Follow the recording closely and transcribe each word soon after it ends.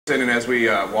And as we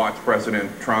watch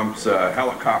President Trump's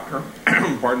helicopter,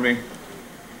 pardon me,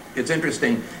 it's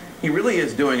interesting. He really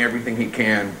is doing everything he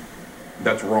can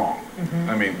that's wrong.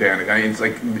 I mean, Dan, it's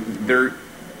like there,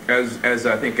 as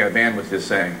I think Van was just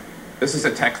saying, this is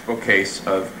a textbook case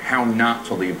of how not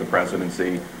to leave the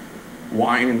presidency.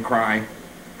 Whine and cry,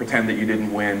 pretend that you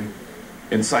didn't win,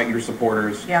 incite your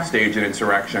supporters, stage an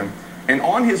insurrection. And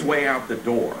on his way out the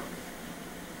door,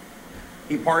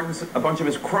 he pardons a bunch of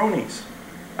his cronies.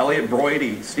 Elliot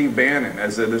Broidy, Steve Bannon,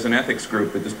 there's an ethics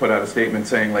group that just put out a statement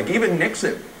saying, like, even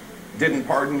Nixon didn't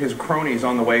pardon his cronies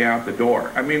on the way out the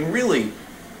door. I mean, really,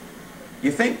 you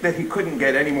think that he couldn't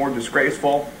get any more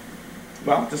disgraceful?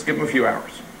 Well, just give him a few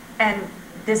hours. And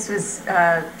this was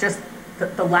just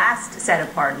the last set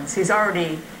of pardons. He's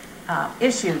already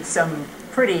issued some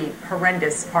pretty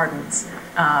horrendous pardons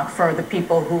for the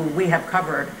people who we have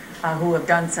covered, who have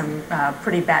done some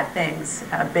pretty bad things,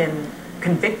 been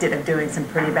convicted of doing some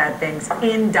pretty bad things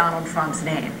in Donald Trump's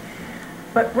name.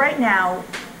 But right now,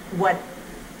 what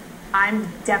I'm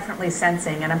definitely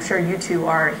sensing, and I'm sure you two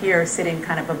are here sitting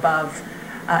kind of above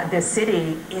this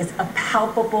city, is a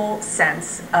palpable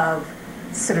sense of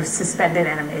sort of suspended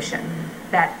animation.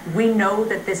 That we know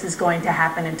that this is going to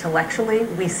happen intellectually.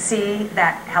 We see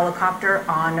that helicopter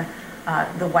on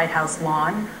the White House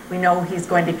lawn. We know he's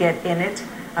going to get in it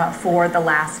for the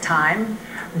last time.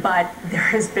 But there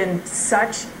has been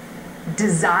such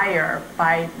desire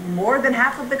by more than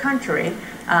half of the country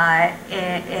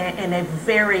in a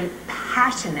very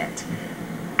passionate,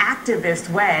 activist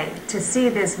way to see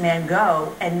this man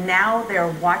go. And now they're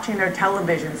watching their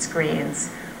television screens,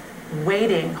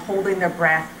 waiting, holding their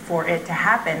breath for it to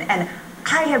happen. And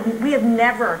we have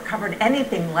never covered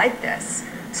anything like this.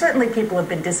 Certainly people have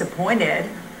been disappointed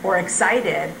or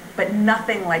excited, but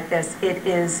nothing like this. It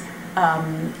is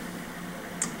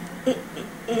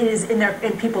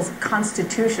in people's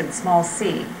constitution, small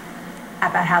c,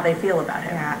 about how they feel about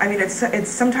him. Yeah, I mean, it's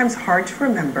sometimes hard to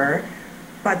remember,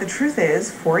 but the truth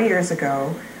is, 4 years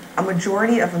ago, a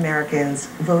majority of Americans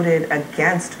voted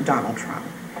against Donald Trump.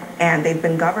 And they've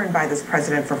been governed by this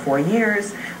president for 4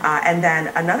 years, and then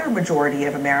another majority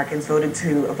of Americans voted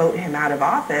to vote him out of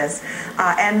office,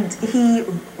 and he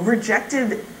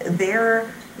rejected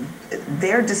their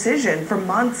decision for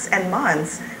months and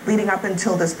months leading up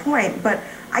until this point. But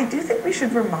I do think we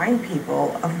should remind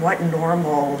people of what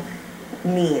normal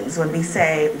means when we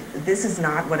say this is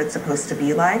not what it's supposed to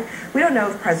be like. We don't know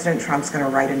if President Trump's going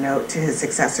to write a note to his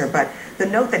successor, but the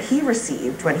note that he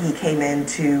received when he came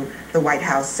into the White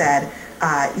House said,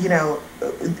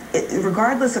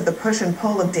 regardless of the push and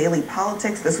pull of daily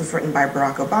politics, this was written by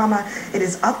Barack Obama, it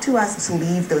is up to us to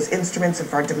leave those instruments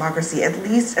of our democracy at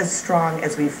least as strong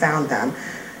as we found them.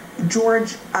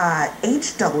 George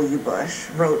H.W. Bush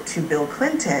wrote to Bill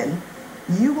Clinton,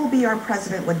 "You will be our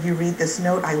president when you read this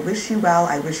note. I wish you well.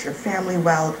 I wish your family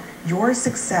well. Your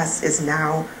success is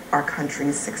now our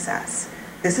country's success."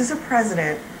 This is a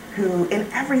president who, in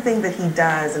everything that he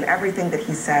does and everything that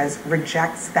he says,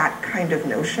 rejects that kind of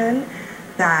notion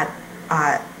that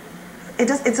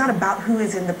it's not about who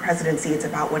is in the presidency, it's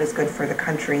about what is good for the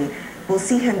country. We'll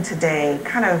see him today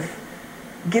kind of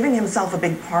giving himself a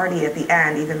big party at the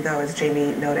end, even though, as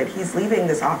Jamie noted, he's leaving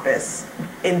this office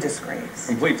in disgrace.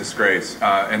 Complete disgrace.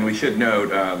 And we should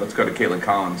note, let's go to Caitlin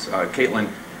Collins. Caitlin,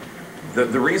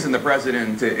 the reason the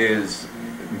president is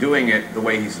doing it the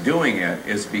way he's doing it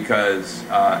is because,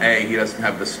 A, he doesn't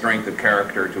have the strength of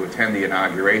character to attend the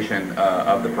inauguration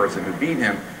of the person who beat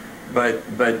him, but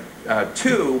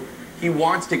two, he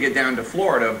wants to get down to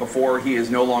Florida before he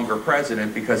is no longer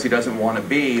president because he doesn't want to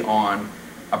be on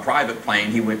a private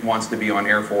plane. He wants to be on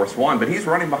Air Force One, but he's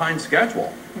running behind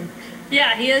schedule.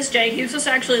 Yeah, he is, Jake. He was supposed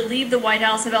to actually leave the White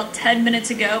House about 10 minutes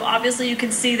ago. Obviously, you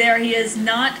can see there he has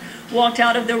not walked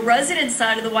out of the residence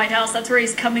side of the White House. That's where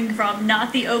he's coming from,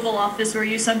 not the Oval Office where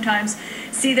you sometimes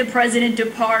see the president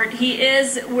depart.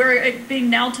 We're being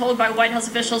now told by White House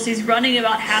officials he's running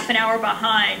about half an hour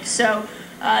behind. So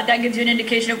that gives you an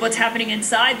indication of what's happening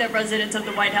inside the residence of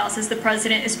the White House as the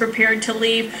president is prepared to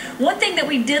leave. One thing that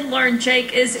we did learn,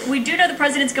 Jake, is we do know the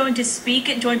president's going to speak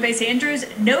at Joint Base Andrews.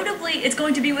 Notably, it's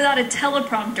going to be without a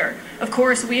teleprompter. Of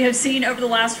course, we have seen over the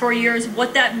last 4 years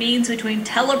what that means between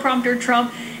teleprompter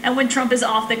Trump and when Trump is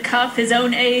off the cuff. His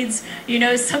own aides,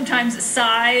 sometimes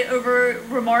sigh over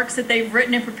remarks that they've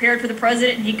written and prepared for the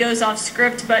president, and he goes off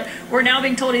script. But we're now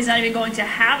being told he's not even going to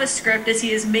have a script as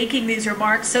he is making these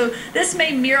remarks. So this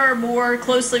may mirror more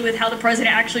closely with how the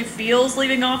president actually feels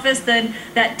leaving office than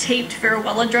that taped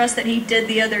farewell address that he did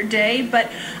the other day.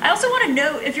 But I also want to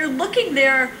note, if you're looking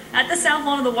there at the South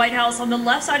Lawn of the White House, on the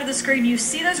left side of the screen, you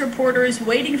see those reporters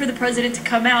waiting for the president to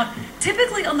come out.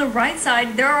 typically on the right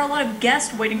side, there are a lot of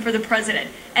guests waiting for the president.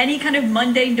 Any kind of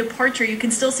mundane departure, you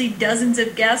can still see dozens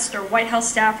of guests or White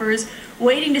House staffers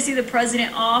waiting to see the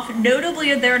president off.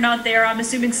 Notably, if they're not there, I'm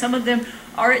assuming some of them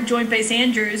are at Joint Base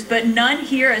Andrews, but none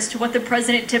here as to what the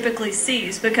president typically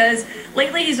sees, because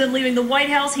lately he's been leaving the White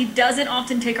House. He doesn't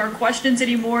often take our questions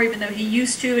anymore, even though he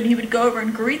used to, and he would go over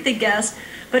and greet the guests.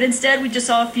 But instead, we just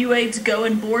saw a few aides go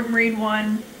and board Marine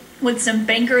One with some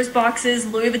bankers' boxes,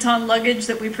 Louis Vuitton luggage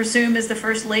that we presume is the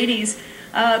First Lady's.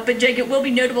 But Jake, it will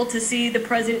be notable to see the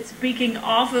president speaking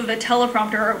off of a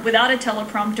teleprompter or without a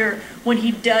teleprompter when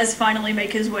he does finally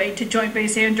make his way to Joint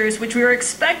Base Andrews, which we were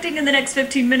expecting in the next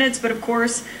 15 minutes, but of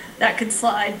course that could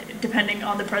slide depending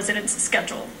on the president's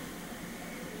schedule.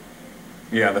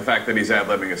 Yeah, the fact that he's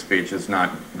ad-libbing a speech is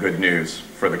not good news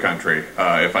for the country,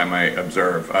 if I may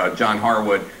observe. John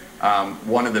Harwood,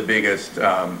 one of the biggest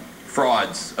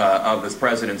frauds of this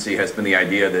presidency has been the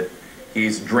idea that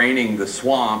he's draining the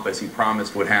swamp as he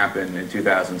promised would happen in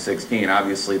 2016.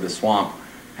 Obviously, the swamp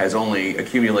has only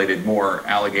accumulated more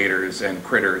alligators and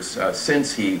critters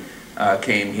since he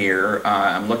came here.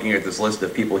 I'm looking at this list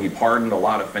of people he pardoned, a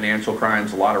lot of financial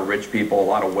crimes, a lot of rich people, a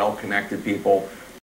lot of well-connected people.